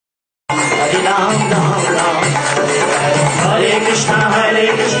Hare Ram Ram Ram Hare Hare, Hare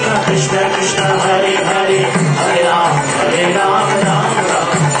Krishna Krishna Krishna Hare Hare, Hare Ram Ram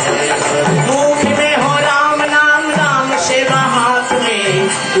Ram Hare Hare। मुख में हो राम नाम, राम सेवा हाथ में,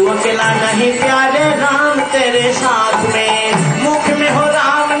 तू अकेला नहीं प्यारे राम तेरे साथ में। मुख में हो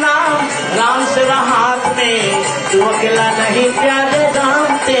राम नाम, राम सेवा हाथ में, तू अकेला नहीं प्यारे राम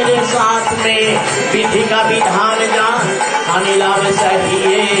तेरे साथ में। विधि का विधान जान, हमें लाभ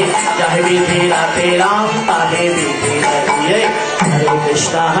चाहिए, चाहे विधि राते राम ताहे विधि रहिए।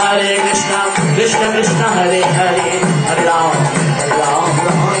 हरे कृष्णा कृष्ण कृष्ण हरे हरे, हरे राम राम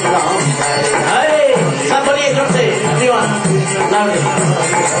राम हरे हरे। सब बोलिए जोर से,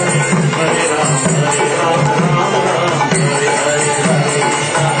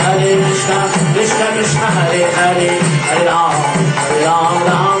 हरे कृष्णा कृष्ण कृष्ण हरे हरे, हरे राम राम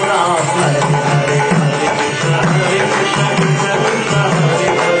राम हरे हरे। हरे कृष्णा कृष्ण कृष्ण हरे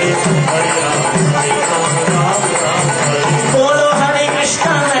हरे, हरे राम राम हरे। बोलो हरे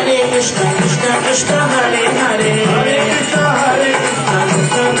कृष्णा कृष्ण कृष्ण हरे हरे, हरे कृष्ण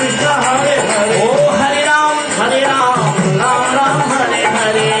कृष्ण कृष्ण हरे हरे। ओ हरे राम राम राम हरे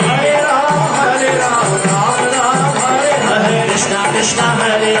हरे, हरे राम राम राम हरे हरे। कृष्णा कृष्ण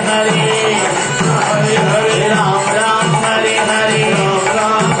हरे हरे, हरे हरे राम राम हरे हरे,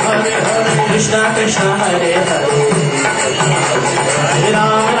 राम हरे हरे। कृष्णा कृष्ण हरे हरे, हरे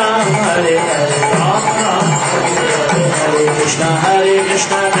राम हरे हरे, राम राम हरे हरे।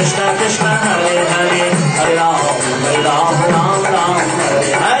 कृष्णा कृष्ण कृष्ण हरे हरे, हरे राम राम हरे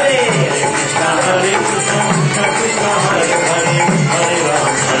हरे। कृष्णा हरे कृष्ण कृष्ण हरे हरे,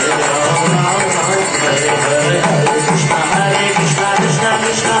 हरे राम राम हरे हरे। हरे कृष्णा कृष्ण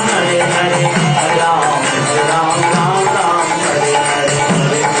कृष्ण हरे हरे, हरे राम राम हरे हरे।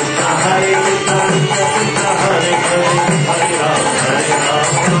 हरे कृष्णा कृष्ण कृष्ण हरे हरे, हरे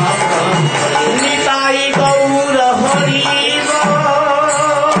राम हरे। निताई गौर Hari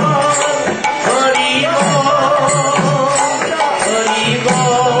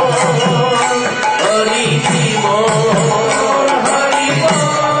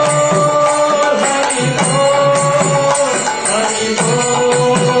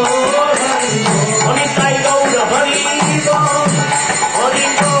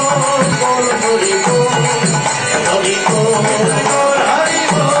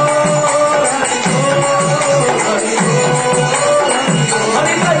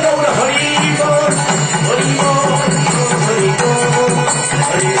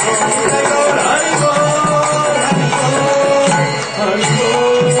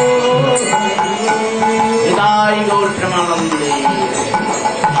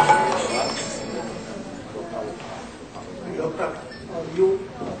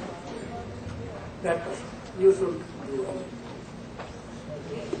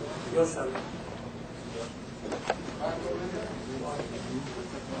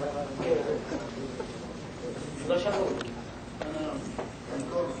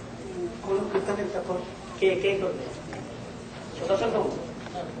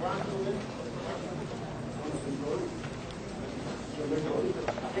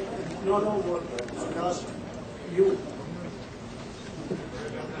No, you.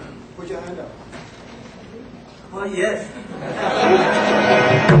 Put your hand up. Oh, yes.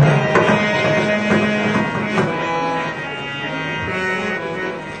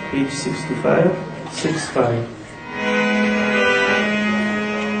 Page 65.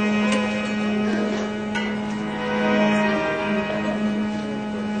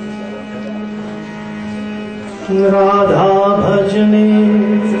 Radha भजने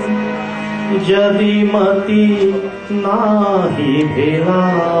यदि मति नाही भेला,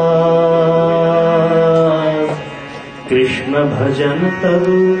 कृष्ण भजन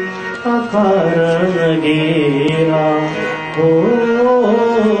तरु अकारण गेला। हो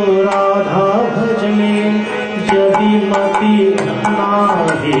राधा भजने यदि मति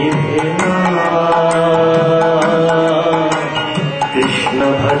नाही भेला, कृष्ण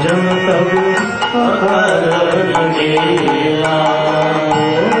भजन तरु अकारण गेला।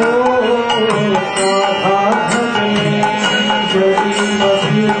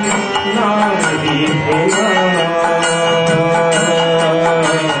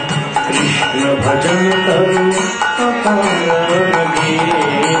 कृष्ण भजन करो अकारण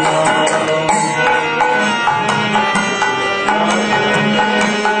गेला।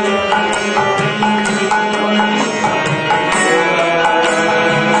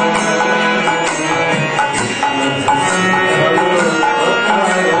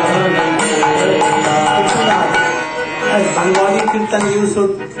 Bengali Kirtan you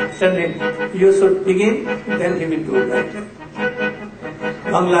should send it. You should begin, then he will do that.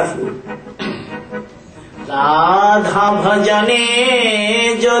 Bangla should. Radha भजने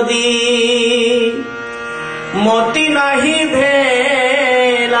जदि मोती नहीं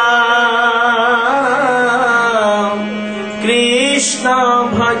भेला कृष्ण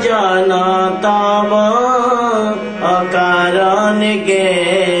भजन तब अकारण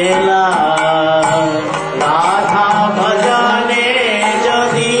गेला राधा भजने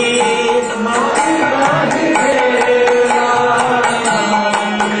जदि मोती नहीं भेला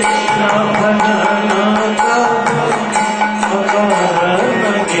कृष्ण भजन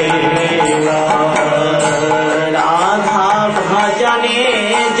राधा भजने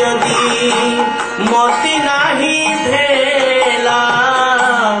जदि मोती नहीं भेला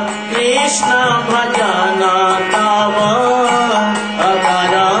कृष्ण भजन तब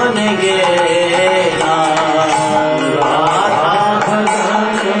अकारण गेला राधा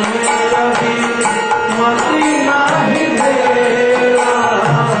भजने जदि मोती नहीं भेला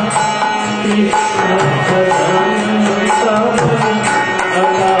कृष्ण भजन तब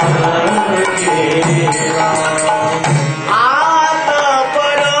आत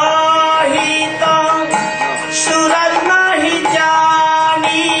परहित सूरज नहीं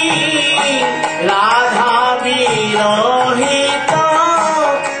जानी राधा विरहित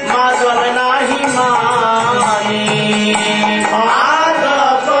माधव नहीं मानी आत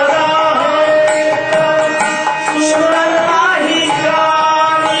परहित सूरज नहीं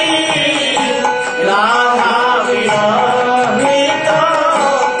जानी राधा विरहित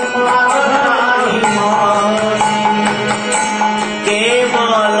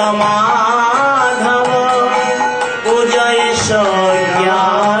केवल माधव पूजय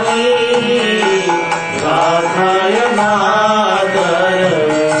ज्ञानी राधाय नादर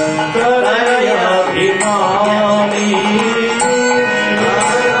करय अभिमानी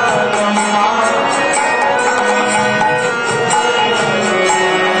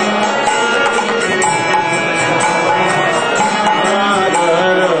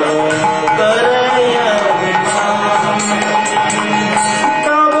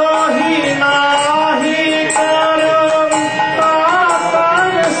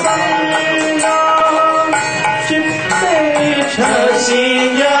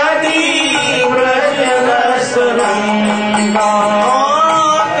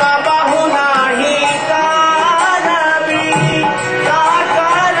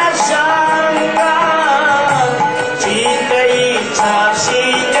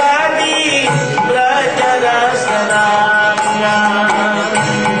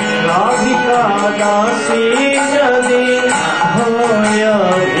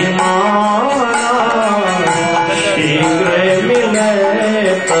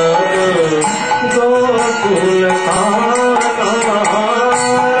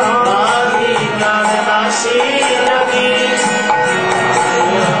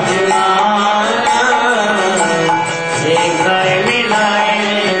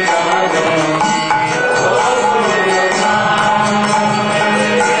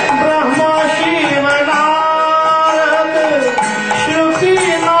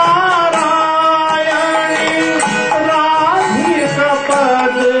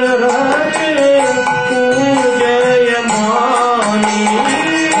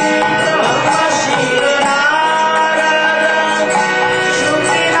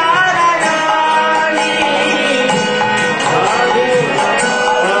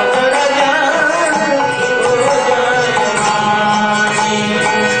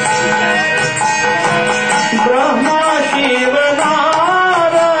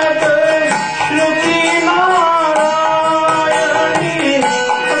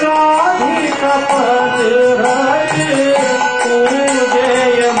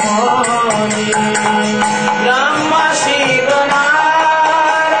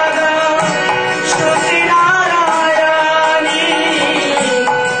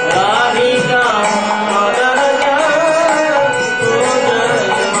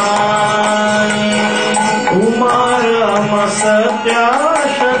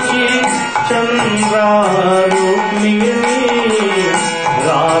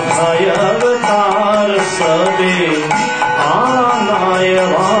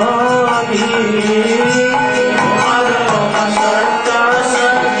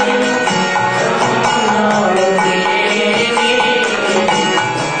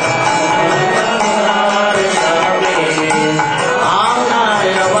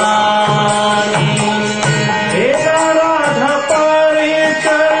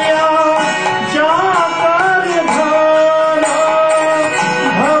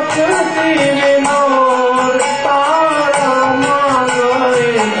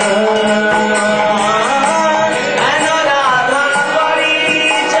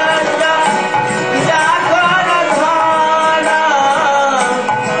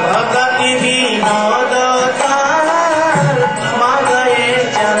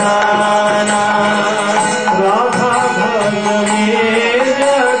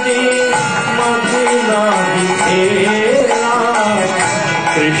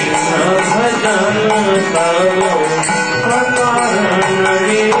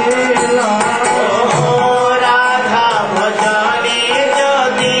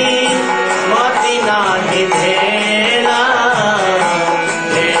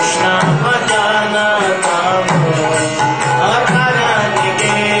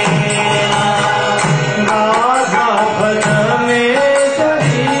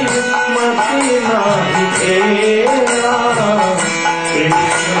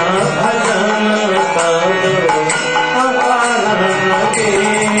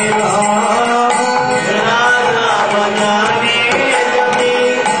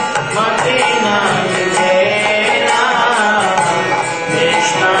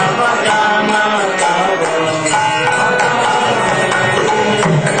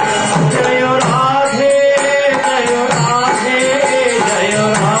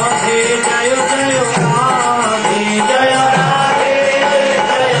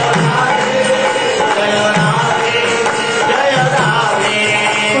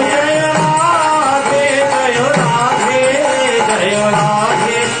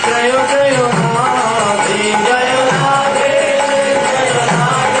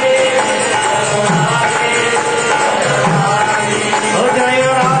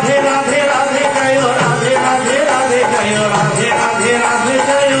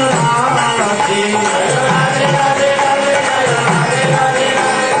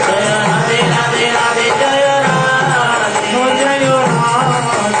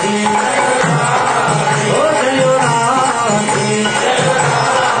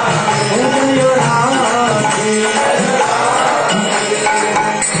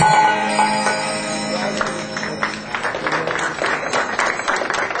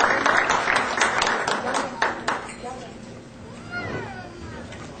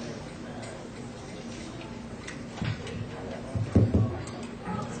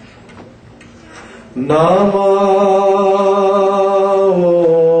नमो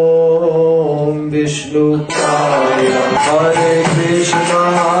विष्णुपाय हरे कृष्णा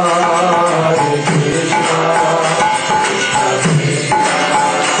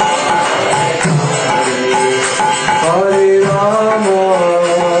हरे राम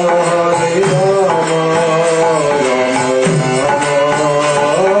हरे Ram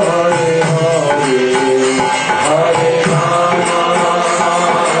Hare Hare Hare Ram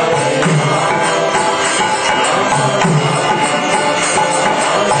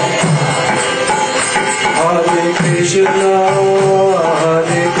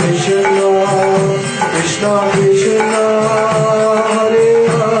Hare Krishna, Krishna Krishna, Hare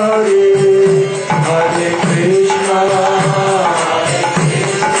Hare, Hare Krishna,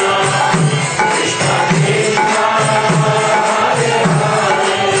 Krishna Krishna, Hare Hare,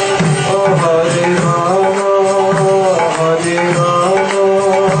 oh Hare Rama,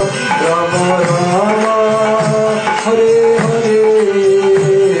 Rama Rama, Hare Hare,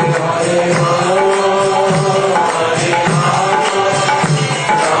 Hare Rama.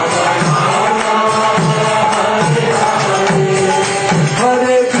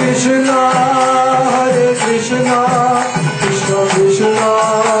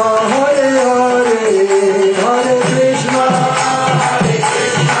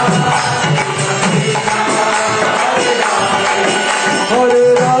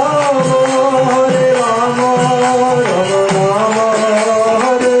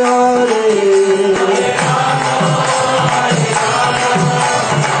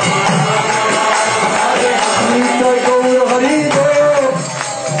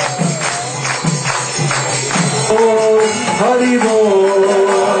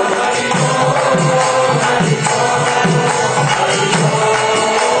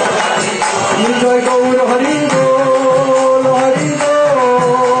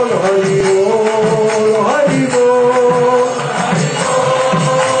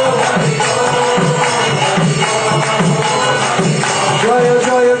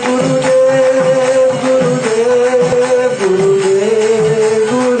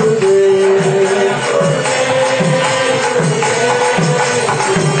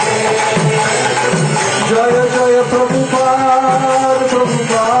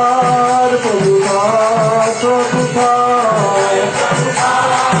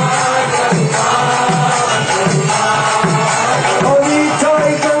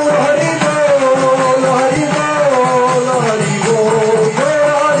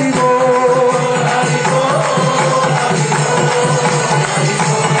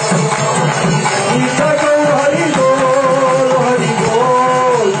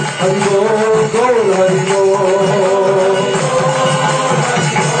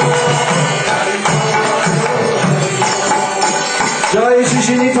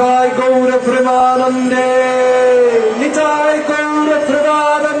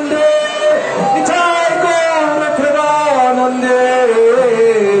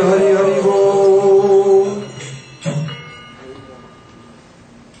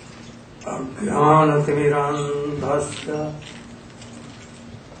 तस्य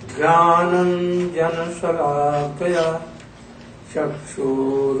ज्ञानञ्जनशलाकया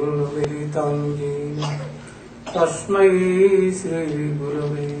चक्षुरुन्मिलितं येन तस्मै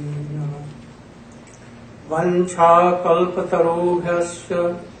श्रीगुरवे नमः। वञ्चाकल्पतरुभ्यश्च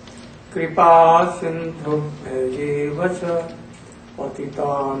कृपासिन्धुभ्यैव च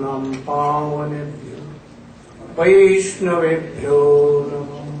पतितानां पावनेभ्यो वैष्णवेभ्यो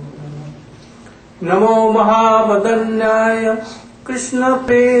नमो नमः। नमो महावदन्याय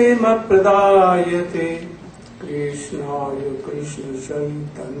कृष्णप्रेमप्रदायते कृष्णाय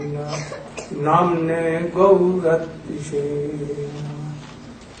कृष्णचैतन्य नाम्ने गौरतिशे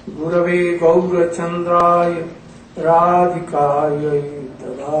गुरवे गौरचन्द्राय राधिकायै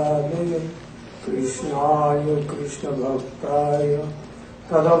तदालये कृष्णाय कृष्णभक्ताय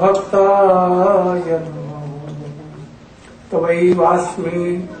तदभक्ताय नमो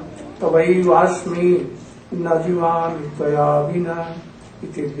तवैवास्मि न जीवामि त्वया विना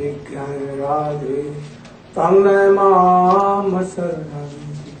इति विज्ञाय राधे तं न मां शरणं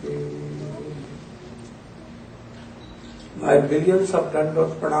व्रजे। My billions of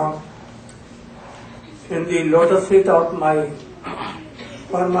dandavats pranam in the lotus feet of my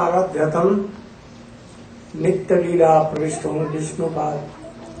Paramaradhyatam Nitya Leela Pravishtam Vishnupad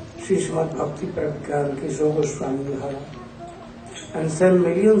Srimad Bhaktivedanta Goswami Maharaja, and send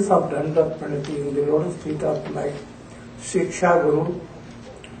millions of dandavat pranati in the lotus feet of my Shiksha Guru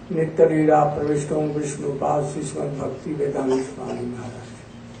Nitya Leela Pravishtam Vishnupad Srimad Bhaktivedanta Swami Maharaja.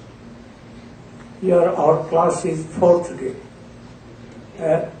 Here our class is 4th day,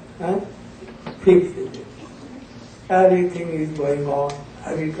 5th day. Everything is going on,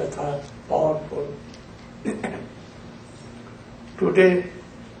 Harikatha, powerful. Today,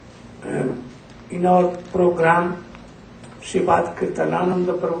 in our program, Srimad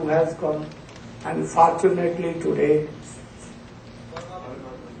Kirtanananda Prabhu has come, and fortunately today,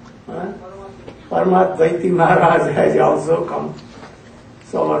 Paramadvaiti Maharaj has also come.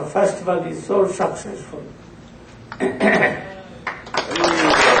 So our festival is so successful. I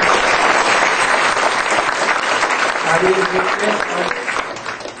will request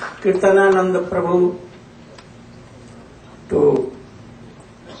Kirtanananda Prabhu to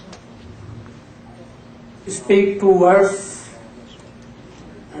speak 2 words,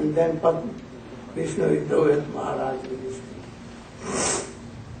 and then Vishnu Vidovit Maharaj will speak.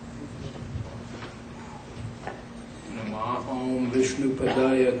 Om Vishnu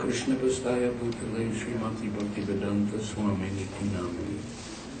Padaya Krishna Pastaya Bhutale Srimati Bhaktivedanta Swami Niti Namani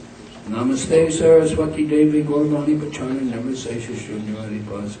Namaste Saraswati Devi Gauravani Pachana Namaste Shunyari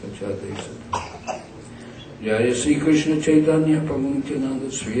Paskachate Jaya Sri Krishna Chaitanya Prabhu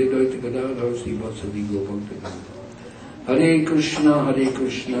Nityananda Sri Advaita Gadadhar Sri Vasadi Gopaktananda Hare Krishna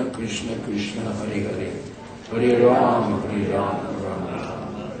Krishna Krishna Hare Hare Hare Rama Rama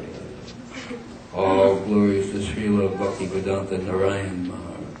All glories to Srila Bhaktivedanta Narayan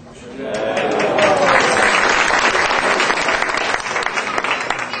Maharaja.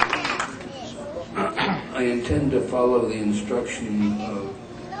 I intend to follow the instruction of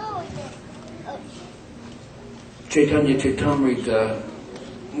Chaitanya Chaitamrita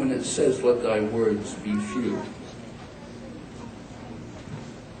when it says, let thy words be few.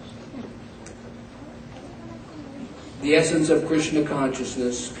 The essence of Krishna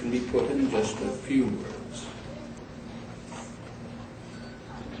consciousness can be put in just a few words.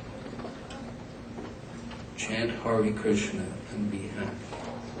 Chant Hare Krishna and be happy.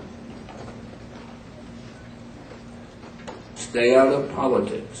 Stay out of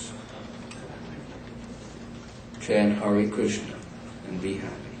politics. Chant Hare Krishna and be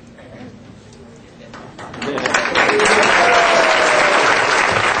happy.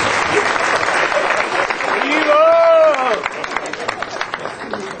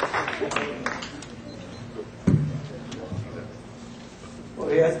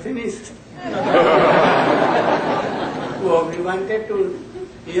 He has finished. Oh, we wanted to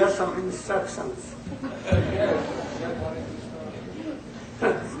hear some instructions.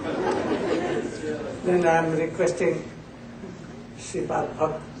 Then I am requesting Srimad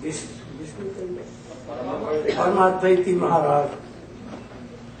Paramadvaiti Maharaj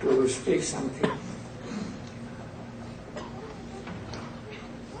to speak something.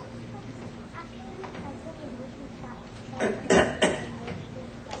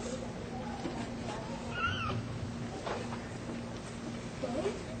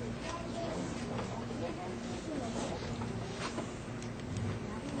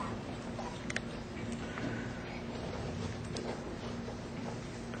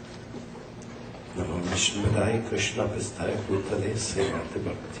 Srimad Krishna Pastaya Bhutale Srimad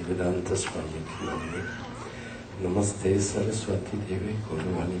Bhaktivedanta Swami Niti Namaste Saraswati Devi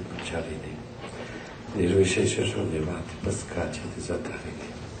Guruvani Pracharini Nirvishesha Shunyavati Paskachati Zatarini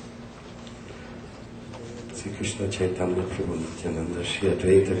Sri Krishna Chaitanya Prabhu Nityananda Shri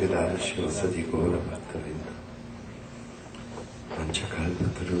Advaita Vidara Shivasadi Gaura Bhaktivedanta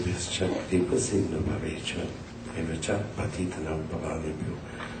Panchakalpatarubhyascha Kripa Sindhu Bhavecha Evacha Patitanam Bhavanibhyo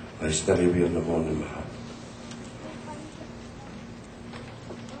Vaishnavibhyo Namo Namaha.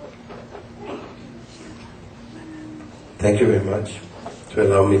 Thank you very much to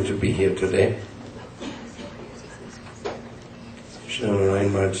allow me to be here today. Sri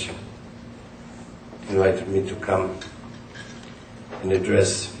Narayan Maharaj invited me to come and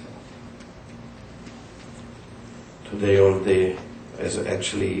address today on the, as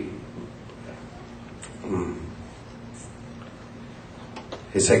actually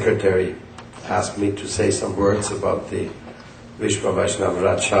his secretary asked me to say some words about the Vishwa Vaishnava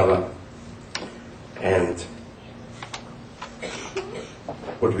Rajshala and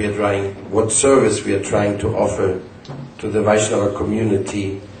what service we are trying to offer to the Vaishnava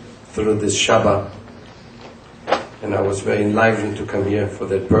community through this Shabha. And I was very enlivened to come here for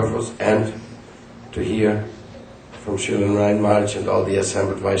that purpose and to hear from Srila Narayan Maharaj and all the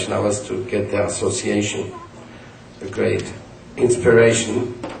assembled Vaishnavas to get their association, a great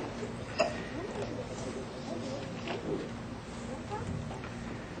inspiration.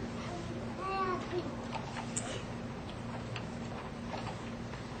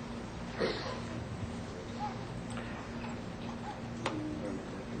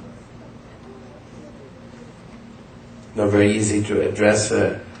 Not very easy to address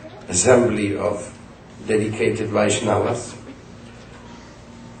an assembly of dedicated Vaishnavas.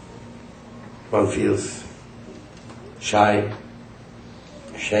 One feels shy,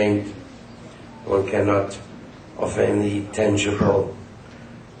 ashamed. One cannot offer any tangible,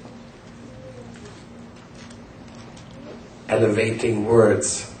 elevating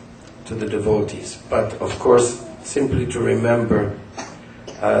words to the devotees. But of course, simply to remember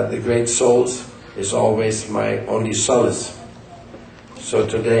the great souls is always my only solace. So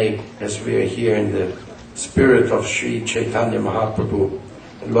today, as we are here in the spirit of Sri Chaitanya Mahaprabhu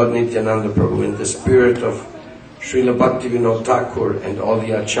and Lord Nityananda Prabhu, in the spirit of Srila Bhaktivedanta Thakur and all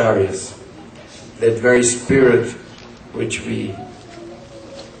the Acharyas, that very spirit which we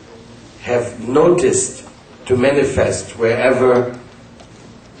have noticed to manifest wherever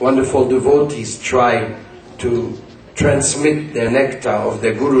wonderful devotees try to transmit their nectar of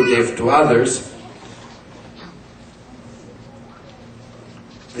their Gurudev to others,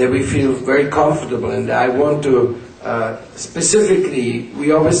 that we feel very comfortable. And I want to specifically,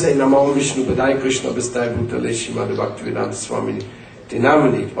 we always say Namo Vishnu Padai Krishna Bhastai Bhutale Srimad Bhaktivedanta Swami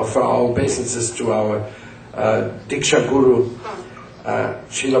Dinamani, offer our obeisances to our Diksha Guru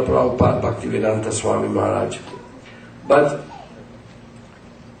Srila Prabhupada Bhaktivedanta Swami Maharaj. But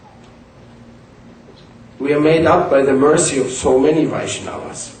we are made up by the mercy of so many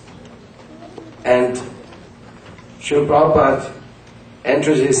Vaishnavas. And Srila Prabhupada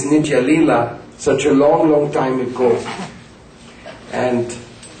entered his Nitya Leela such a long time ago. And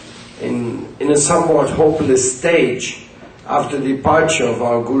in a somewhat hopeless stage, after the departure of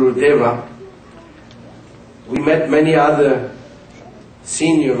our Guru Deva, we met many other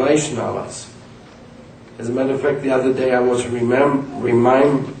senior Vaishnavas. As a matter of fact, the other day I was remembering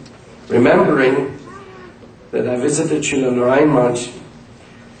that I visited Srila Narayan Maharaj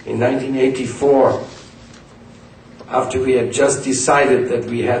in 1984, after we had just decided that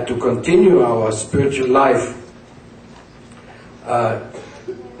we had to continue our spiritual life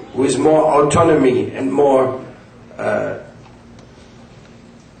with more autonomy and more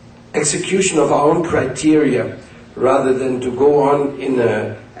execution of our own criteria, rather than to go on in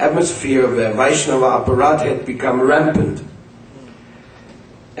an atmosphere where Vaishnava apparat had become rampant.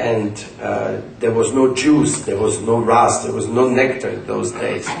 And there was no juice, there was no ras, there was no nectar in those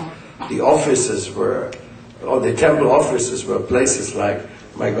days. The offices were, or the temple offices were places like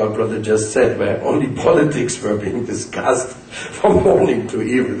my godbrother just said, where only politics were being discussed from morning to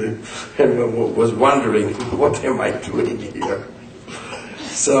evening, and one was wondering, what am I doing here?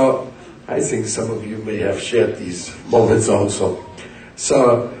 So I think some of you may have shared these moments also.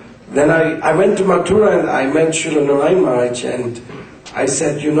 So then I went to Mathura and I met Srila Narayan Maharaj, and I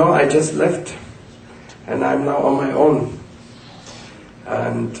said, I just left and I'm now on my own.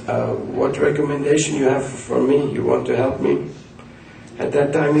 And what recommendation you have for me? You want to help me? At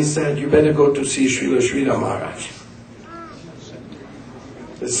that time he said, you better go to see Srila Sridhar Maharaj.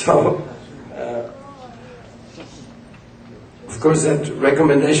 So, of course that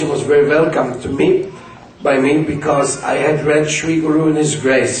recommendation was very welcome to me, by me, because I had read Sri Guru in His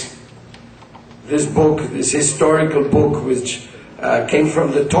Grace, this book, this historical book, which came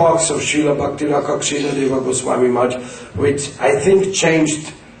from the talks of Srila Bhakti-Rakshina Goswami Maharaj, which I think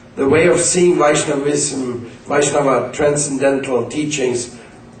changed the way of seeing Vaishnavism, Vaishnava transcendental teachings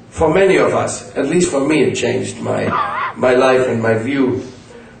for many of us. At least for me, it changed my life and my view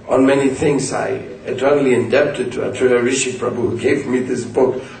on many things. I eternally indebted to Acharya Rishi Prabhu, who gave me this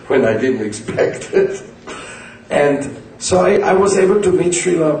book when I didn't expect it. And so I was able to meet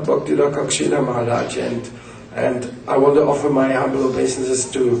Srila Bhakti-Rakshina Maharaj, and I want to offer my humble obeisances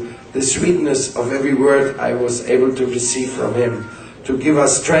to the sweetness of every word I was able to receive from him, to give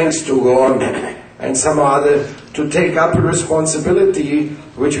us strength to go on, and somehow or other to take up a responsibility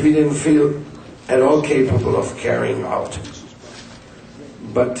which we didn't feel at all capable of carrying out.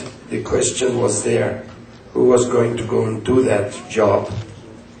 But the question was there, who was going to go and do that job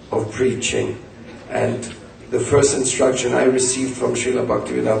of preaching? And the first instruction I received from Srila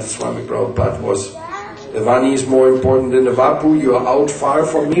Bhaktivedanta Swami Prabhupada was, the Vani is more important than the Vapu. You are out far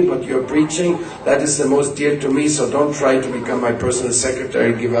from me, but you are preaching. That is the most dear to me, so don't try to become my personal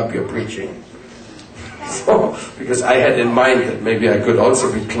secretary, give up your preaching. So, because I had in mind that maybe I could also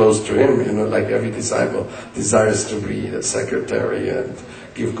be close to him, like every disciple desires to be a secretary and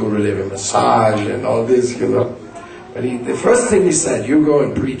give Gurudev a massage and all this, But the first thing he said, you go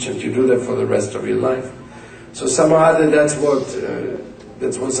and preach, and you do that for the rest of your life. So somehow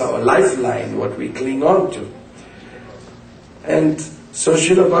that was our lifeline, what we cling on to. And so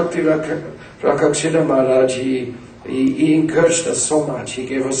Srila Bhakti-Rakshina Maharaj, he encouraged us so much. He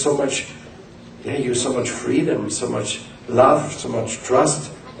gave us so much, so much freedom, so much love, so much trust.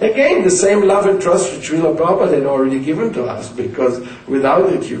 Again, the same love and trust which Srila Prabhupada had already given to us, because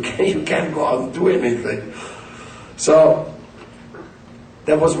without it you can't go out and do anything. So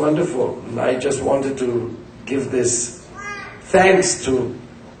that was wonderful. And I just wanted to give this thanks to,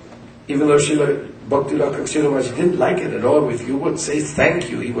 even though Srila Bhakti-Rakshina Maharaj didn't like it at all, if you would say thank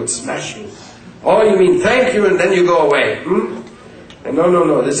you, he would smash you. Oh, you mean thank you and then you go away? And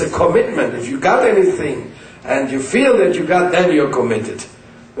no, there's a commitment. If you got anything and you feel that you got, then you're committed.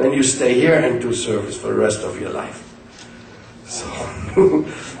 Then you stay here and do service for the rest of your life. So,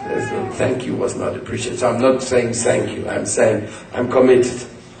 thank you was not appreciated. So I'm not saying thank you, I'm saying I'm committed.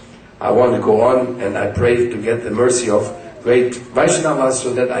 I want to go on, and I pray to get the mercy of great Vaishnavas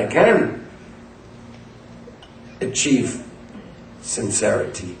so that I can achieve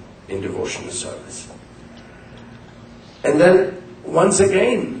sincerity in devotional service. And then, once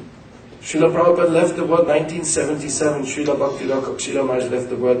again, Srila Prabhupada left the world 1977, Srila Bhakti-Rakshina Maharaj left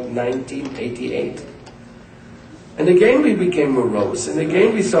the world 1988. And again we became morose, and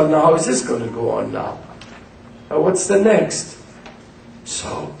again we thought, now how is this going to go on now? Now what's the next?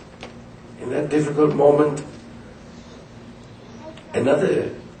 So, in that difficult moment,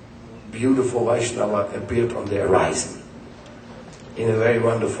 another beautiful Vaishnava appeared on the horizon in a very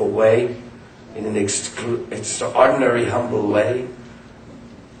wonderful way, in an extraordinary, humble way.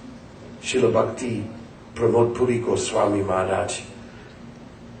 Srila Bhakti Pramod Puri Goswami Maharaj.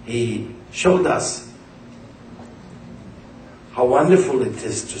 He showed us how wonderful it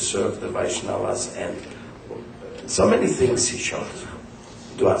is to serve the Vaishnavas, and so many things he showed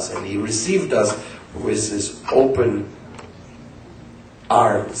to us, and he received us with his open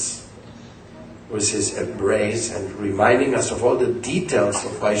arms, with his embrace, and reminding us of all the details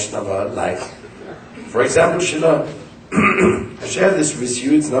of Vaishnava life. For example, Srila, I share this with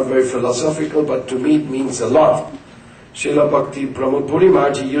you, it's not very philosophical, but to me it means a lot. Srila Bhakti Pramod Puri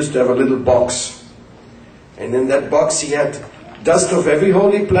Maharaj, he used to have a little box, and in that box he had dust of every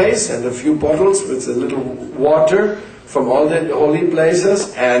holy place and a few bottles with a little water from all the holy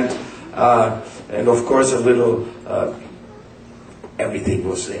places, and of course a little, everything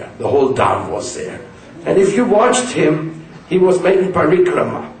was there. The whole dham was there. And if you watched him, he was making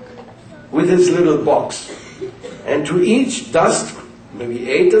parikrama with his little box. And to each dust, maybe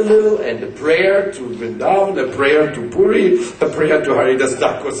ate a little, and a prayer to Vrindavan, a prayer to Puri, a prayer to Haridas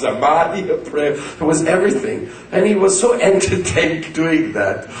Thakur Samadhi, a prayer. It was everything. And he was so entertained doing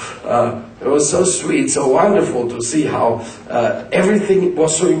that. It was so sweet, so wonderful to see how everything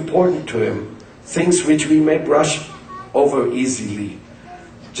was so important to him. Things which we may brush over easily.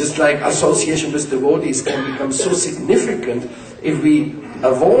 Just like association with devotees can become so significant if we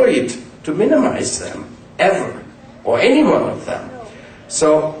avoid to minimize them, ever, or any one of them.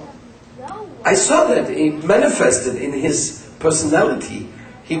 So, I saw that it manifested in his personality.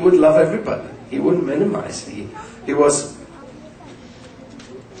 He would love everybody. He wouldn't minimize. He was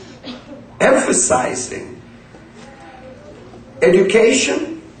emphasizing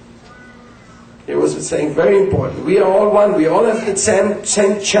education. He was saying, very important. We are all one. We all have the same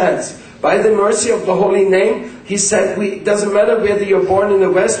chance by the mercy of the holy name, he said, it doesn't matter whether you're born in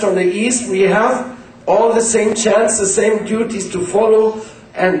the West or the East, we have all the same chance, the same duties to follow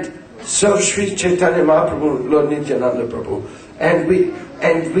and serve Sri Chaitanya Mahaprabhu, Lord Nityananda Prabhu. And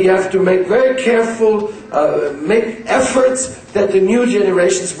we have to make very careful, make efforts that the new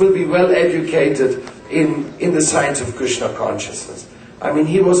generations will be well educated in the science of Krishna consciousness. I mean,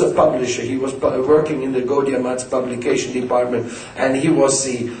 he was a publisher. He was working in the Gaudiya Math's publication department, and he was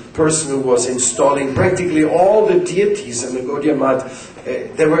the person who was installing practically all the deities in the Gaudiya Math.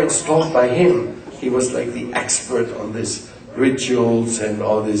 They were installed by him. He was like the expert on these rituals and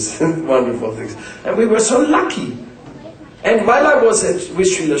all these wonderful things. And we were so lucky. And while I was with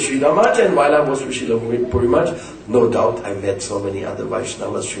Srila Sridhar Maharaj and while I was with Srila Puri Maharaj, no doubt I met so many other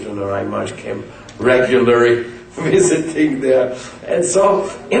Vaishnavas. Srila Narayan Maharaj came regularly visiting there. And so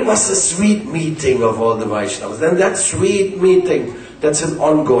it was a sweet meeting of all the Vaishnavas. And that sweet meeting, that's an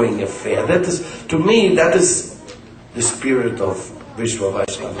ongoing affair. That is, to me, that is the spirit of Vishwa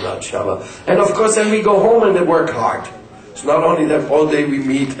Vaishnava Rajshava. And of course then we go home and they work hard. It's not only that all day we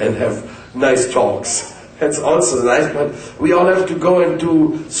meet and have nice talks. That's also nice, but we all have to go and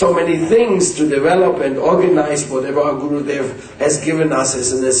do so many things to develop and organize whatever our Gurudev has given us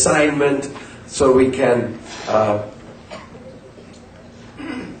as an assignment, so we can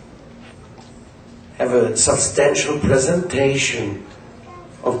have a substantial presentation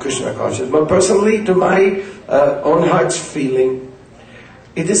of Krishna consciousness. But personally, to my own heart's feeling,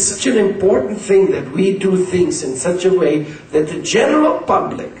 it is such an important thing that we do things in such a way that the general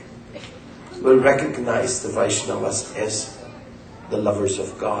public will recognize the Vaishnavas as the lovers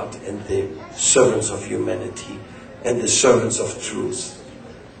of God and the servants of humanity and the servants of truth.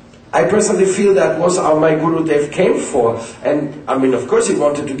 I personally feel that was how my Gurudev came for. And I mean, of course he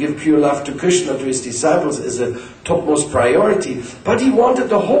wanted to give pure love to Krishna, to his disciples, as a topmost priority. But he wanted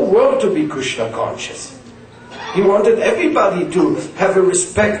the whole world to be Krishna conscious. He wanted everybody to have a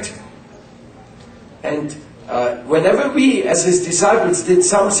respect. And whenever we, as his disciples, did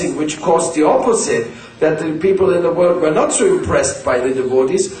something which caused the opposite, that the people in the world were not so impressed by the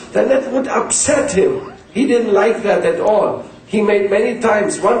devotees, then that would upset him. He didn't like that at all. He made many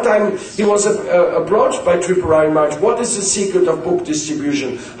times. One time he was approached by Tripurari Maharaj. What is the secret of book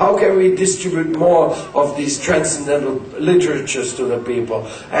distribution? How can we distribute more of these transcendental literatures to the people?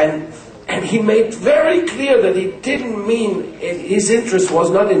 And he made very clear that he didn't mean, his interest was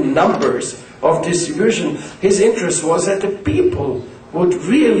not in numbers of distribution. His interest was that the people would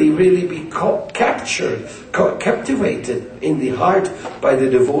really, really be captured, captivated in the heart by the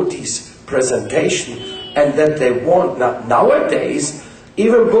devotees' presentation, and that they want. Nowadays,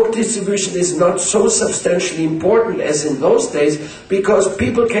 even book distribution is not so substantially important as in those days, because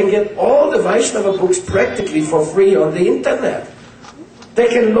people can get all the Vaishnava books practically for free on the internet. They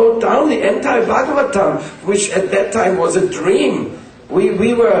can load down the entire Bhagavatam, which at that time was a dream.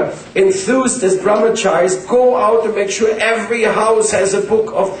 We were enthused as brahmacharis, go out and make sure every house has a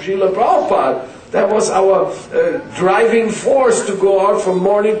book of Srila Prabhupada. That was our driving force, to go out from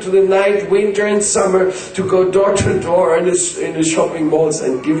morning to the night, winter and summer, to go door to door in the shopping malls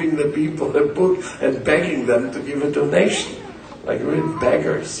and giving the people a book and begging them to give a donation. Like real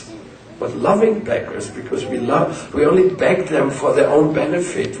beggars. But loving beggars, because we only begged them for their own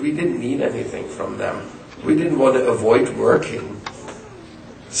benefit. We didn't need anything from them. We didn't want to avoid working.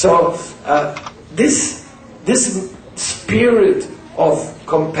 So this spirit of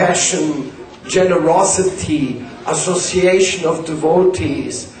compassion, generosity, association of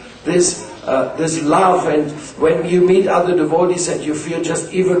devotees, this love, and when you meet other devotees and you feel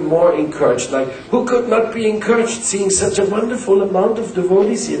just even more encouraged, like who could not be encouraged seeing such a wonderful amount of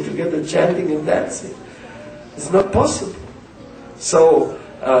devotees here together chanting and dancing? It's not possible. So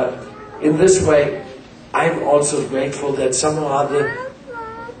in this way, I'm also grateful that somehow or other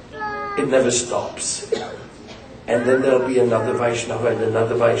it never stops. And then there'll be another Vaishnava and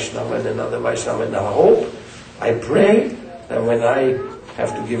another Vaishnava and another Vaishnava. And I hope, I pray that when I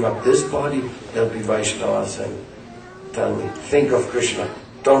have to give up this body, there'll be Vaishnavas and tell me, think of Krishna.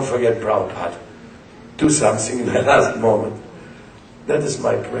 Don't forget Prabhupada. Do something in the last moment. That is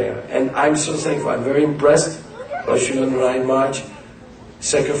my prayer. And I'm so thankful. I'm very impressed by Srila Narayan Maharaj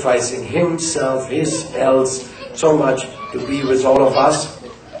sacrificing himself, his health, so much to be with all of us.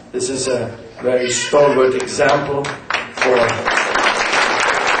 This is a very stalwart example for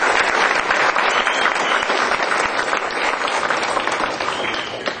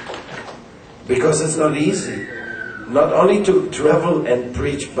because it's not easy, not only to travel and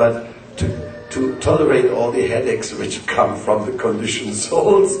preach, but to tolerate all the headaches which come from the conditioned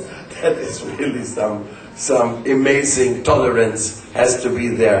souls. That is really some amazing tolerance has to be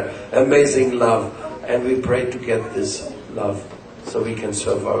there, amazing love, and we pray to get this love so we can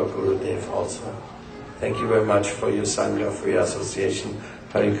serve our Gurudev also. Thank you very much for your sangha, for your association.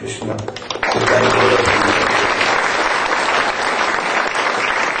 Hare Krishna.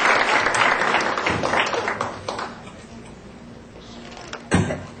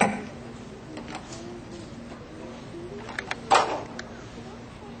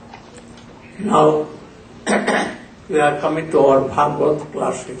 Now, we are coming to our Bhagavad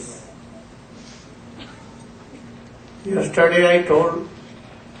classes. Yesterday I told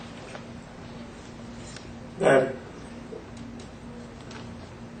that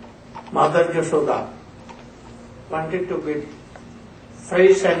Mother Yashoda wanted to give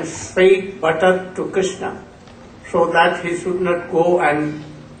fresh and sweet butter to Krishna so that he should not go and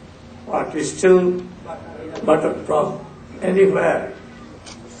steal butter from anywhere.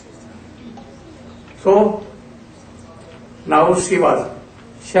 So now she was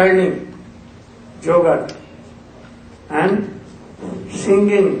shining yogurt and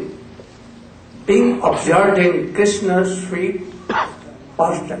singing, being observed in Krishna's sweet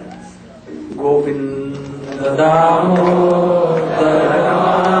pastimes. Govinda Damodara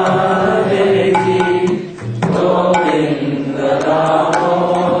Devi, Govinda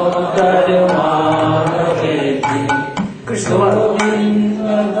Damodara Devi.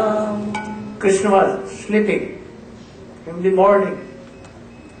 Krishna was sleeping in the morning,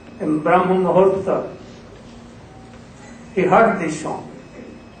 in Brahma Muhurta. He heard this song.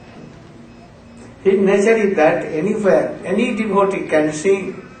 He naturally that anywhere, any devotee can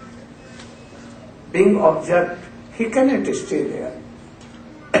sing, being observed, he cannot stay there.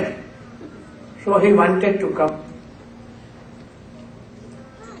 So he wanted to come.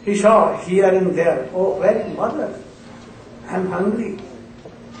 He saw here and there, oh, where is mother? I am hungry.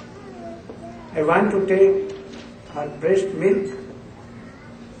 I want to take her breast milk,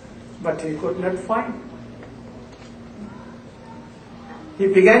 but he could not find. He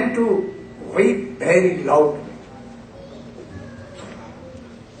began to weep very loudly.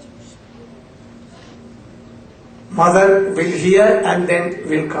 Mother will hear and then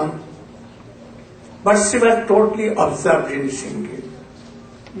will come. But she was totally absorbed in singing.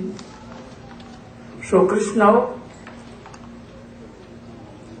 So Krishna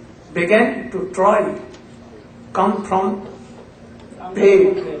began to try come from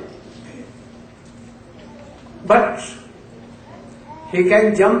bed. But he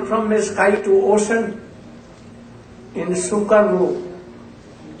can jump from the sky to ocean in Sukaru.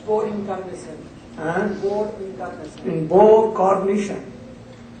 Board incarnation. Board incarnation. In board coordination.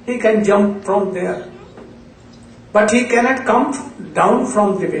 He can jump from there. But he cannot come down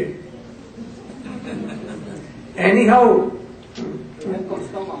from the bed. Anyhow,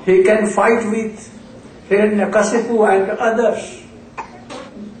 he can fight with Hiranyakasipu and others.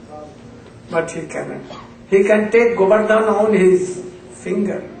 But he cannot. He can take Govardhan on his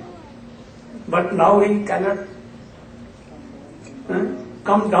finger. But now he cannot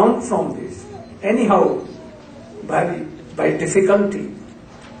come down from this. Anyhow, by difficulty,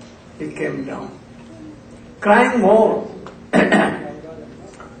 he came down. Crying more.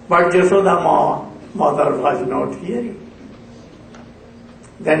 But Yashoda mother was not hearing.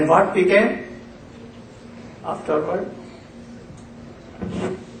 Then what became afterward?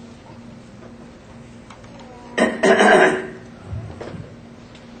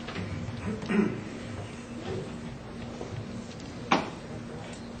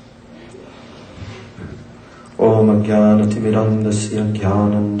 Om Ajnanatimirandasya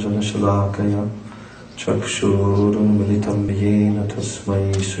Jnananjanashalakaya Chakshurunmilitam Yena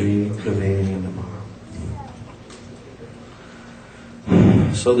Tasmai Shri Gurave Namaha.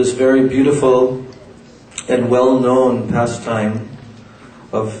 So this very beautiful and well-known pastime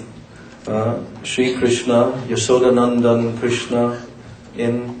of Sri Krishna, Yashodanandan Krishna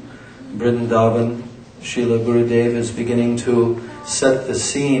in Vrindavan, Srila Gurudev is beginning to set the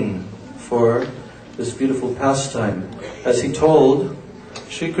scene for this beautiful pastime. As he told,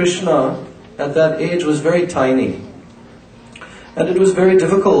 Sri Krishna at that age was very tiny, and it was very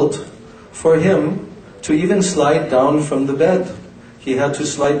difficult for him to even slide down from the bed. He had to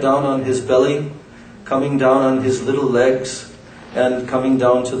slide down on his belly, coming down on his little legs, and coming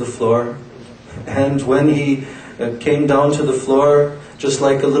down to the floor. And when he came down to the floor, just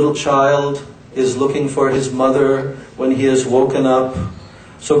like a little child is looking for his mother when he is woken up,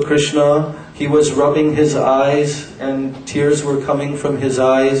 so Krishna, he was rubbing his eyes and tears were coming from his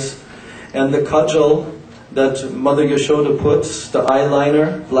eyes. And the kajal that Mother Yashoda puts, the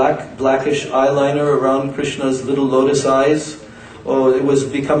eyeliner, blackish eyeliner around Krishna's little lotus eyes, it was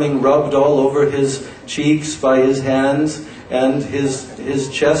becoming rubbed all over his cheeks by his hands, and his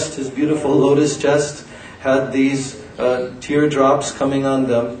chest, his beautiful lotus chest, had these teardrops coming on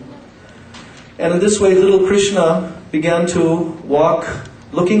them. And in this way, little Krishna began to walk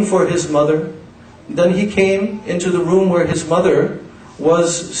looking for his mother. Then he came into the room where his mother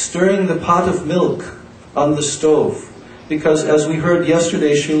was stirring the pot of milk on the stove. Because as we heard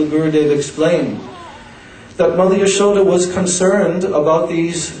yesterday, Srila Gurudev explained that Mother Yashoda was concerned about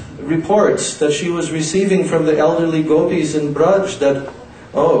these reports that she was receiving from the elderly gopis in Braj that,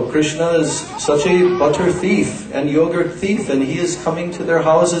 Krishna is such a butter thief and yogurt thief, and he is coming to their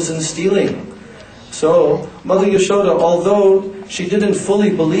houses and stealing. So Mother Yashoda, although she didn't fully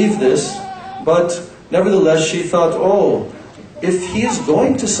believe this, but nevertheless she thought, if he is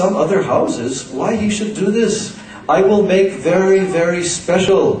going to some other houses, why he should do this? I will make very, very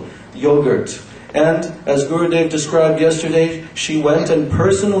special yogurt. And as Gurudev described yesterday, she went and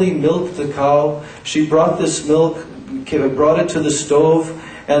personally milked the cow. She brought this milk, brought it to the stove,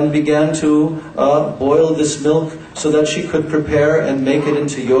 and began to boil this milk so that she could prepare and make it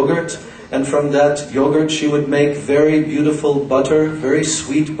into yogurt. And from that yogurt she would make very beautiful butter, very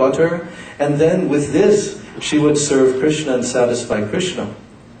sweet butter. And then with this she would serve Krishna and satisfy Krishna.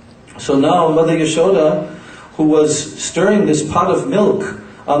 So now Mother Yashoda, who was stirring this pot of milk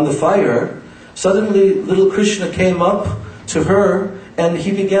on the fire, suddenly little Krishna came up to her and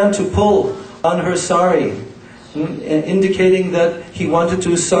he began to pull on her sari, indicating that he wanted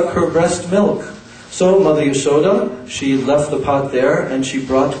to suck her breast milk. So Mother Yashoda, she left the pot there and she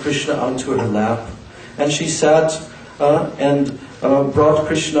brought Krishna onto her lap. And she sat and brought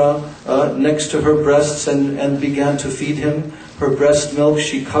Krishna next to her breasts and began to feed him her breast milk.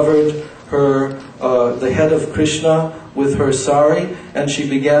 She covered the head of Krishna with her sari, and she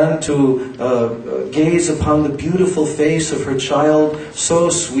began to gaze upon the beautiful face of her child, so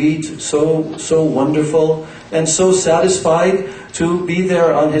sweet, so wonderful, and so satisfied to be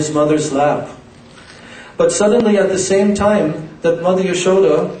there on his mother's lap. But suddenly, at the same time that Mother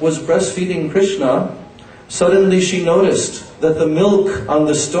Yashoda was breastfeeding Krishna, suddenly she noticed that the milk on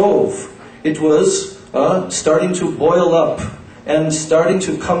the stove, it was starting to boil up and starting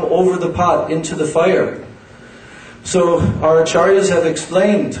to come over the pot into the fire. So our acharyas have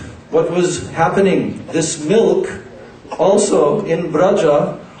explained what was happening. This milk, also in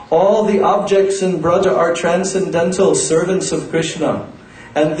Braja, all the objects in Braja are transcendental servants of Krishna.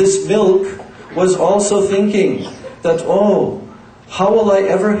 And this milk was also thinking that, how will I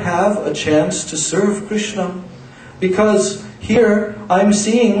ever have a chance to serve Krishna? Because here I'm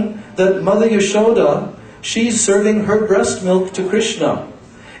seeing that Mother Yashoda, she's serving her breast milk to Krishna.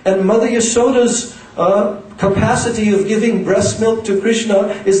 And Mother Yashoda's capacity of giving breast milk to Krishna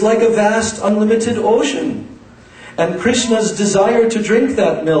is like a vast unlimited ocean. And Krishna's desire to drink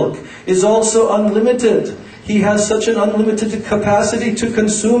that milk is also unlimited. He has such an unlimited capacity to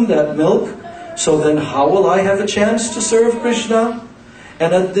consume that milk. So then how will I have a chance to serve Krishna?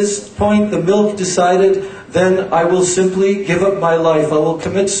 And at this point the milk decided, then I will simply give up my life. I will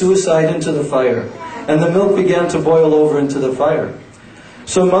commit suicide into the fire. And the milk began to boil over into the fire.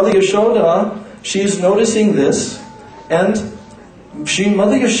 So Mother Yashoda, she's noticing this, and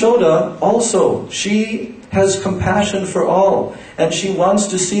Mother Yashoda also, she has compassion for all, and she wants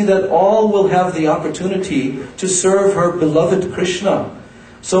to see that all will have the opportunity to serve her beloved Krishna.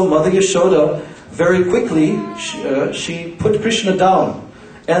 So Mother Yashoda, very quickly, she put Krishna down,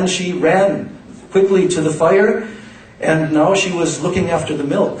 and she ran quickly to the fire, and now she was looking after the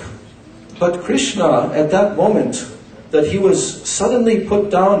milk. But Krishna, at that moment, that he was suddenly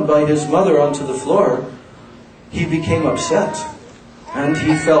put down by his mother onto the floor, he became upset. And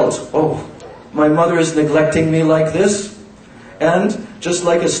he felt, my mother is neglecting me like this. And just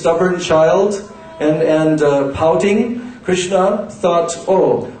like a stubborn child and pouting, Krishna thought,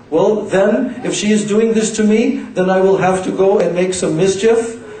 well then, if she is doing this to me, then I will have to go and make some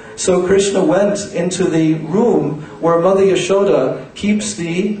mischief. So Krishna went into the room where Mother Yashoda keeps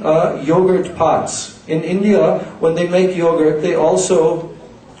the yogurt pots. In India, when they make yogurt, they also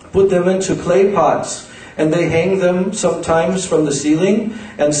put them into clay pots. And they hang them sometimes from the ceiling,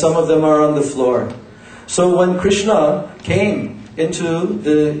 and some of them are on the floor. So when Krishna came into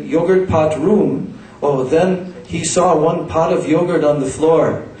the yogurt pot room, then he saw one pot of yogurt on the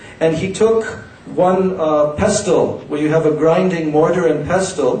floor. And he took one pestle, where you have a grinding mortar and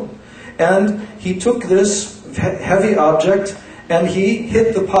pestle, and he took this heavy object and he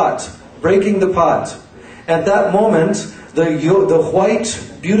hit the pot, breaking the pot. At that moment, the white,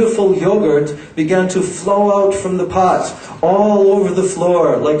 beautiful yogurt began to flow out from the pot all over the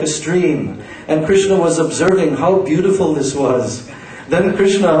floor like a stream. And Krishna was observing how beautiful this was. Then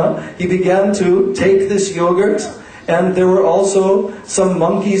Krishna, he began to take this yogurt, and there were also some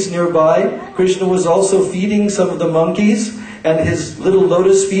monkeys nearby. Krishna was also feeding some of the monkeys, and his little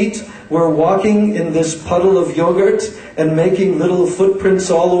lotus feet were walking in this puddle of yogurt and making little footprints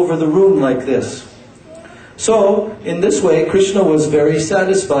all over the room like this. So, in this way, Krishna was very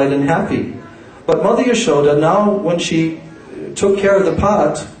satisfied and happy. But Mother Yashoda, now when she took care of the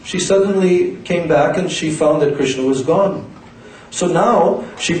pot, she suddenly came back and she found that Krishna was gone. So now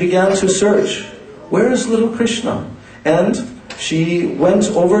she began to search, where is little Krishna? And she went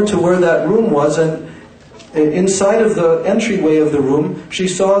over to where that room was, and inside of the entryway of the room, she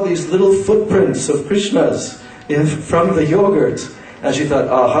saw these little footprints of Krishna's from the yogurt. And she thought,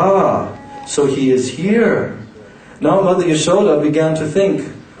 aha, so he is here. Now Mother Yashoda began to think,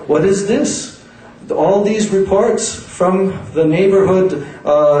 what is this? All these reports from the neighborhood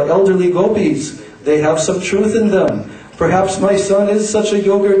elderly gopis, they have some truth in them. Perhaps my son is such a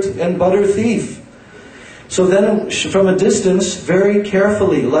yogurt and butter thief. So then, from a distance, very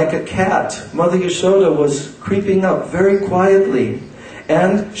carefully, like a cat, Mother Yashoda was creeping up very quietly.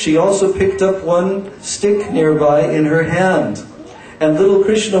 And she also picked up one stick nearby in her hand. And little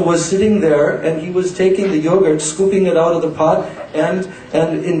Krishna was sitting there, and he was taking the yogurt, scooping it out of the pot, and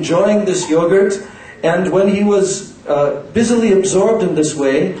enjoying this yogurt. And when he was busily absorbed in this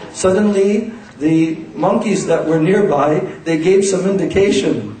way, suddenly the monkeys that were nearby, they gave some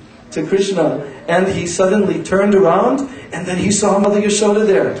indication to Krishna. And he suddenly turned around, and then he saw Mother Yashoda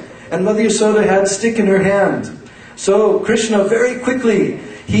there. And Mother Yashoda had a stick in her hand. So Krishna very quickly,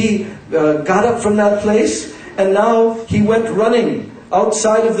 he got up from that place, and now he went running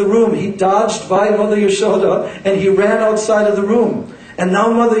outside of the room. He dodged by Mother Yashoda, and he ran outside of the room. And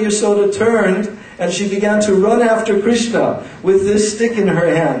now Mother Yashoda turned, and she began to run after Krishna with this stick in her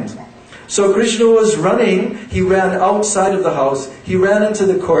hand. So Krishna was running, he ran outside of the house, he ran into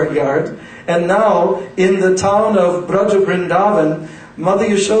the courtyard, and now in the town of Braja Vrindavan, Mother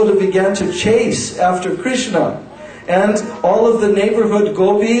Yashoda began to chase after Krishna. And all of the neighborhood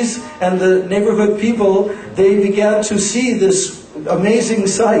gopis and the neighborhood people, they began to see this amazing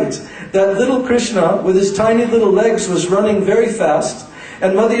sight. That little Krishna with his tiny little legs was running very fast,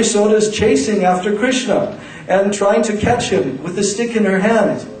 and Mother Yashoda is chasing after Krishna and trying to catch him with the stick in her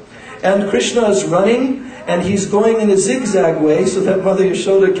hand. And Krishna is running, and he's going in a zigzag way so that Mother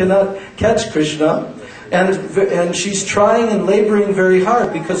Yashoda cannot catch Krishna. And she's trying and laboring very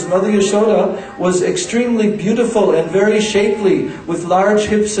hard because Mother Yashoda was extremely beautiful and very shapely with large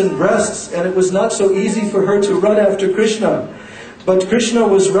hips and breasts, and it was not so easy for her to run after Krishna. But Krishna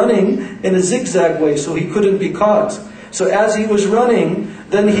was running in a zigzag way, so he couldn't be caught. So as he was running,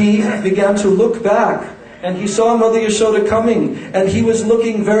 then he began to look back, and he saw Mother Yashoda coming, and he was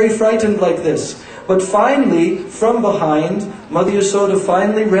looking very frightened like this. But finally, from behind, Mother Yashoda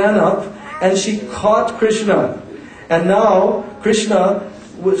finally ran up, and she caught Krishna. And now Krishna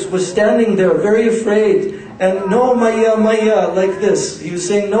was standing there very afraid. And no, Maya, Maya, like this. He was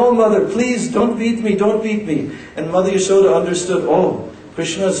saying, no, Mother, please, don't beat me, don't beat me. And Mother Yashoda understood, oh,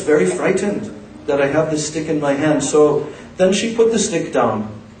 Krishna is very frightened that I have this stick in my hand. So then she put the stick down.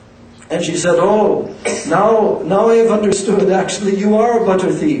 And she said, oh, now I have understood, actually you are a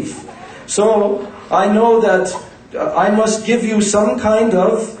butter thief. So I know that I must give you some kind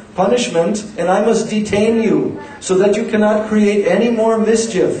of punishment, and I must detain you so that you cannot create any more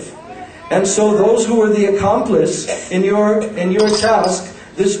mischief. And so those who were the accomplice in your task,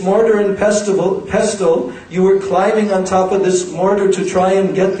 this mortar and pestle, you were climbing on top of this mortar to try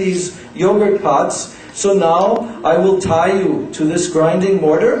and get these yogurt pots. So now I will tie you to this grinding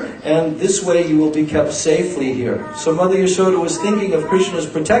mortar, and this way you will be kept safely here. So Mother Yashoda was thinking of Krishna's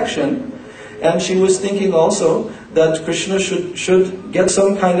protection, and she was thinking also that Krishna should get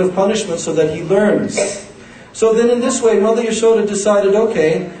some kind of punishment so that he learns. So then in this way, Mother Yashoda decided,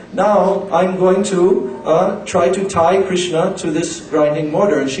 okay, now I'm going to try to tie Krishna to this grinding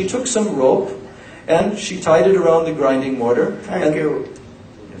mortar. And she took some rope, and she tied it around the grinding mortar. Thank you.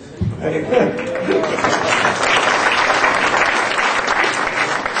 Very good.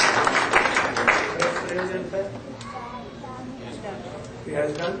 He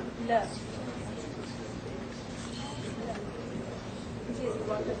has done?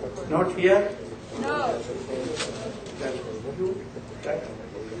 Not here? No.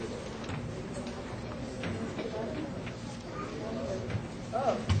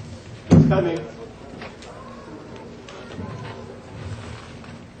 Oh. Coming.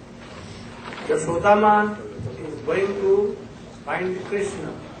 Yashoda Ma is going to find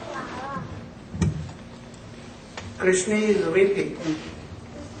Krishna. Krishna is waiting.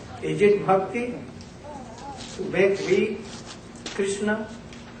 Is it bhakti to make weak Krishna?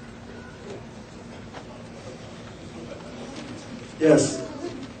 Yes.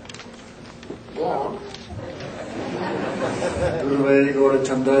 Go on. Guruvai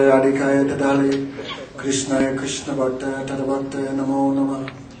Gaurachandaya Adikaya Tadali Krishnaya Krishna Bhaktaya Tadabhaktaya Namo Namah.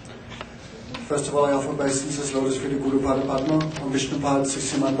 First of all, I offer obeisances, Lotus Feet of Guru Pada Padma, on Vishnupad,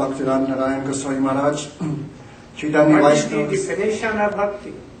 Srimad Bhaktivedanta, Narayan, Goswami Maharaj, Chaitanya What is the Vaishnavas. definition of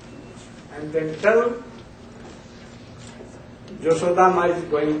bhakti? And then tell Yasodama is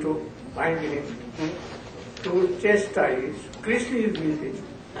going to find him to chastise. Krishna is with him.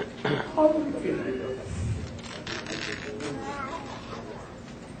 How will you feel with that?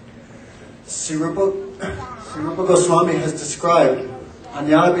 Sri Rupa Goswami has described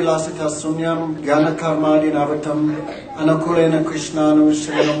Anyala Vilasita Sunyam Gyana Karmadi Navatam Anakulena Krishnanu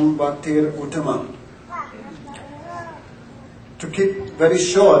Shrinam Bhaktir Uttama. To keep very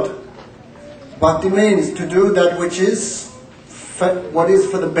short, bhakti means to do that which is what is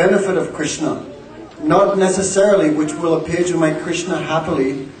for the benefit of Krishna, not necessarily which will appear to make Krishna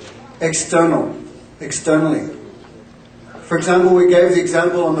happily externally. For example, we gave the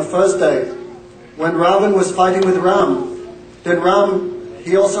example on the first day when Ravan was fighting with Ram. Then Ram,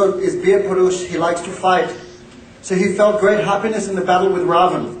 he also is Bir Purush, he likes to fight. So he felt great happiness in the battle with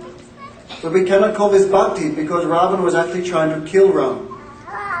Ravan. But we cannot call this bhakti because Ravan was actually trying to kill Ram.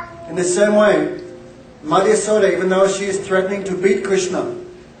 In the same way, Madhya Yasoda, even though she is threatening to beat Krishna,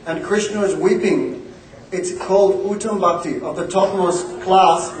 and Krishna is weeping, it's called Uttam Bhakti, of the topmost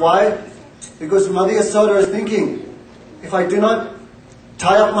class. Why? Because Madhya Yasoda is thinking, if I do not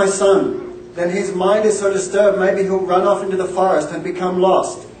tie up my son, then his mind is so disturbed, maybe he'll run off into the forest and become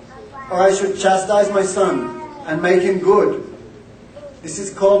lost. Or I should chastise my son and make him good. This is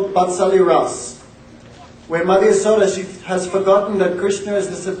called Vatsali Ras, where Madhya Yasoda, she has forgotten that Krishna is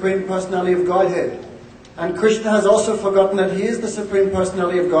the Supreme Personality of Godhead. And Krishna has also forgotten that he is the Supreme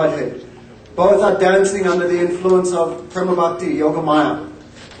Personality of Godhead. Both are dancing under the influence of Prema Bhakti, Yogamaya.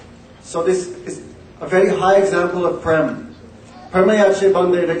 So this is a very high example of Prem. Premayache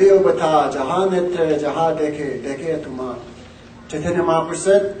bande radio bata, jaha netre, jaha deke, deke tuma. Chaitanya Mahaprabhu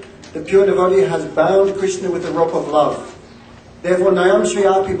said, the pure devotee has bound Krishna with the rope of love. Therefore, Nayam Shri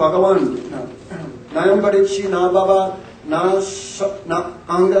Api Bhagavan, Nayam Badichi Na Baba, Na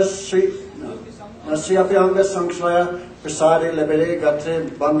Anga Shri, Na Shri Api Anga Sankshaya, Prasade Lebere Gatre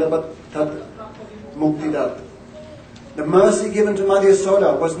Bandabat Tat Muktidat. The mercy given to Madhya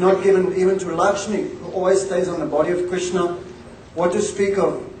Yasoda was not given even to Lakshmi, who always stays on the body of Krishna. What to speak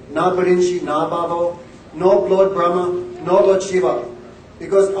of Na Barinchi, Na Babo, no Lord Brahma, no Lord Shiva.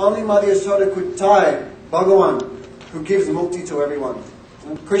 Because only Madhya Yasoda could tie Bhagavan, who gives mukti to everyone.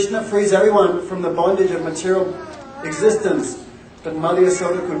 And Krishna frees everyone from the bondage of material existence, but Madhya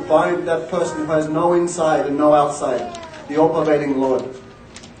Yasoda could bind that person who has no inside and no outside, the all-pervading Lord.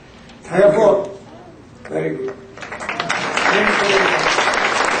 Therefore, very good.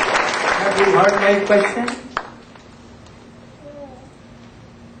 Have you heard my question?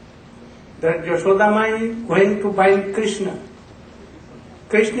 That Yasodama is going to find Krishna.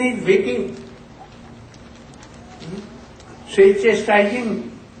 Krishna is waiting. She is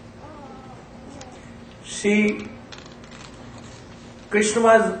chastising. Krishna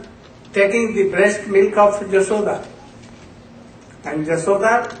was taking the breast milk of Yasoda. And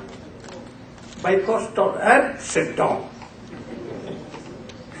Yasoda, by force told her, sit down.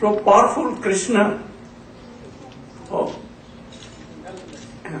 So powerful Krishna. Oh.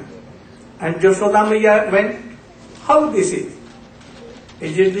 And Yashoda Maya went, how this is?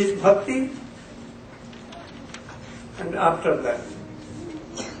 Is it this bhakti? And after that,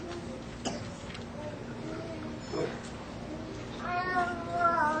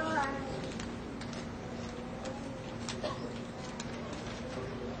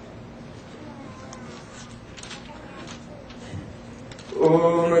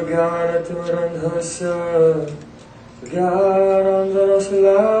 Om Gyanatimirandhasya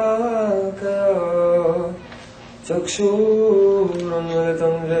Gyanandhanasalakaya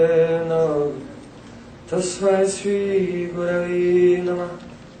Chakshurunmilitam Jena Tasmai Sri Gurave Namah.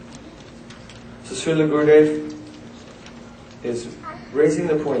 So Srila Gurudev is raising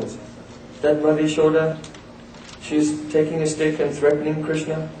the point that Madhya Yasoda, she's taking a stick and threatening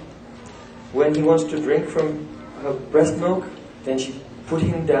Krishna. When he wants to drink from her breast milk, then she put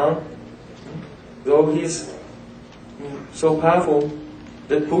him down. Though he's so powerful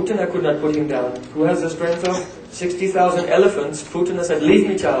that Putana could not put him down. Who has the strength of 60,000 elephants? Putana said, leave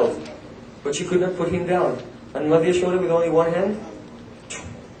me, child. But she could not put him down. And Mother Yashoda with only one hand,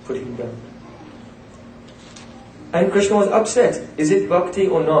 put him down. And Krishna was upset. Is it bhakti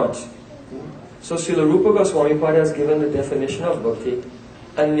or not? So Srila Rupa Goswami Pada has given the definition of bhakti.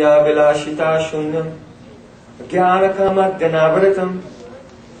 Anya vilashita shunyam jnana kama dhanavritam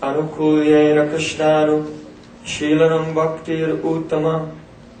anukulyena krishnanu shilanam bhaktir uttama.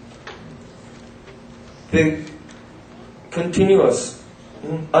 The continuous,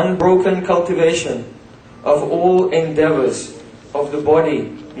 unbroken cultivation of all endeavors of the body,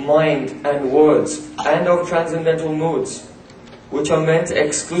 mind and words, and of transcendental moods, which are meant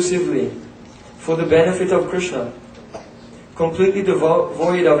exclusively for the benefit of Krishna, completely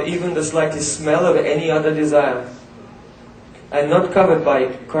devoid of even the slightest smell of any other desire, and not covered by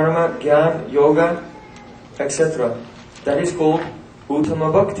karma, jnana, yoga, etc. That is called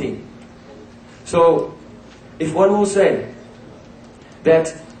Uttama Bhakti. So, if one will say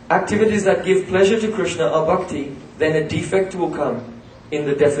that activities that give pleasure to Krishna are bhakti, then a defect will come in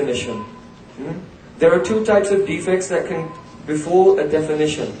the definition. There are two types of defects that can befall a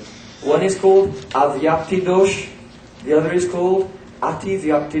definition. One is called avyapti dosh, the other is called ati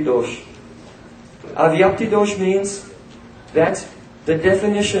vyapti dosh. Avyapti dosh means that the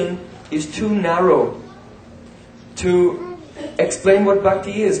definition is too narrow to explain what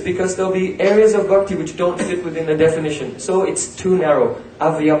bhakti is, because there will be areas of bhakti which don't fit within the definition. So it's too narrow,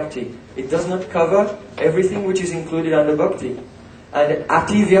 avyapti. It does not cover everything which is included under bhakti. And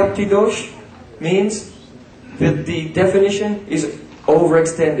ati vyapti dosh means that the definition is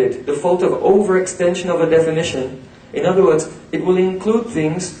overextended. The fault of overextension of a definition, in other words, it will include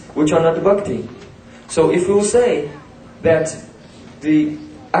things which are not bhakti. So if we will say that the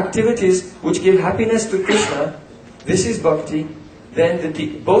activities which give happiness to Krishna, this is bhakti, then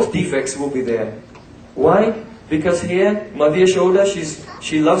both defects will be there. Why? Because here, Mother Yashoda,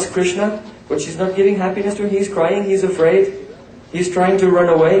 she loves Krishna, but she's not giving happiness to him. He's crying, he's afraid, he's trying to run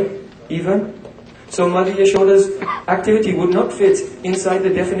away, even. So Mother Yashoda's activity would not fit inside the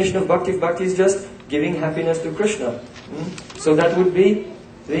definition of bhakti if bhakti is just giving happiness to Krishna. So that would be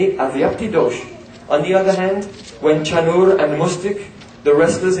the avyapti dosh. On the other hand, when Chanur and Mustik, the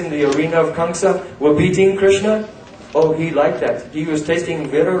wrestlers in the arena of Kamsa, were beating Krishna, oh, he liked that. He was tasting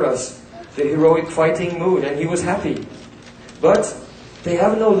Viraras, the heroic fighting mood, and he was happy. But they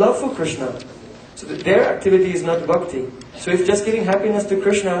have no love for Krishna. So their activity is not bhakti. So if just giving happiness to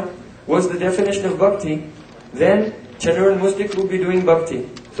Krishna was the definition of bhakti, then Chanur and Mustik would be doing bhakti.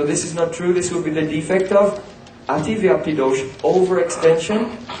 So this is not true. This would be the defect of ati vyapti dosh, overextension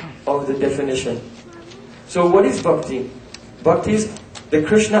of the definition. So what is bhakti? Bhakti is the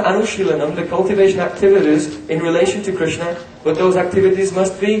Krishna Anushilanam, the cultivation activities in relation to Krishna, but those activities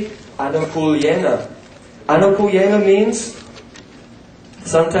must be anukulyena. Anukulyena means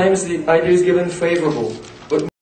sometimes the idea is given favorable.